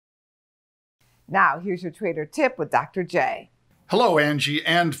Now, here's your trader tip with Dr. J. Hello, Angie,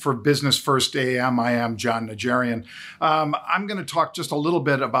 and for Business First AM, I am John Najarian. I'm going to talk just a little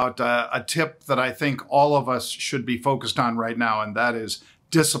bit about a tip that I think all of us should be focused on right now, and that is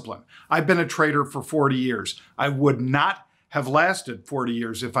discipline. I've been a trader for 40 years. I would not have lasted 40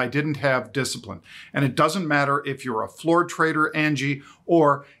 years if I didn't have discipline. And it doesn't matter if you're a floor trader, Angie,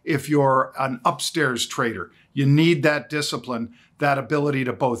 or if you're an upstairs trader. You need that discipline, that ability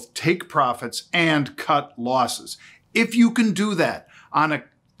to both take profits and cut losses. If you can do that on a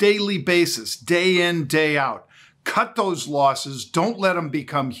daily basis, day in, day out, cut those losses, don't let them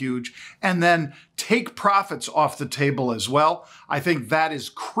become huge, and then take profits off the table as well. I think that is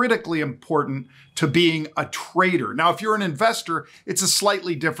critically important to being a trader. Now, if you're an investor, it's a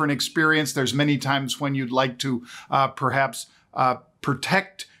slightly different experience. There's many times when you'd like to perhaps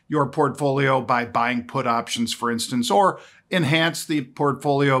protect your portfolio by buying put options, for instance, or enhance the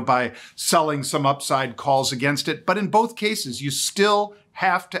portfolio by selling some upside calls against it. But in both cases, you still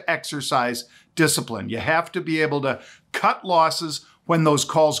have to exercise discipline. You have to be able to cut losses when those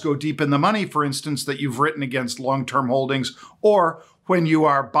calls go deep in the money, for instance, that you've written against long-term holdings, or when you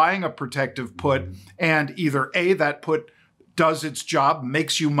are buying a protective put and either A, that put does its job,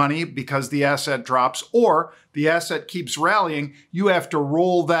 makes you money because the asset drops, or the asset keeps rallying, you have to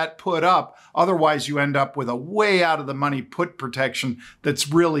roll that put up. Otherwise, you end up with a way out of the money put protection that's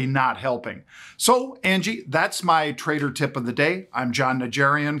really not helping. So, Angie, that's my trader tip of the day. I'm John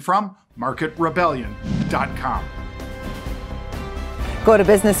Najarian from MarketRebellion.com. Go to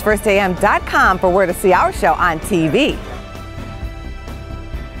businessfirstam.com for where to see our show on TV.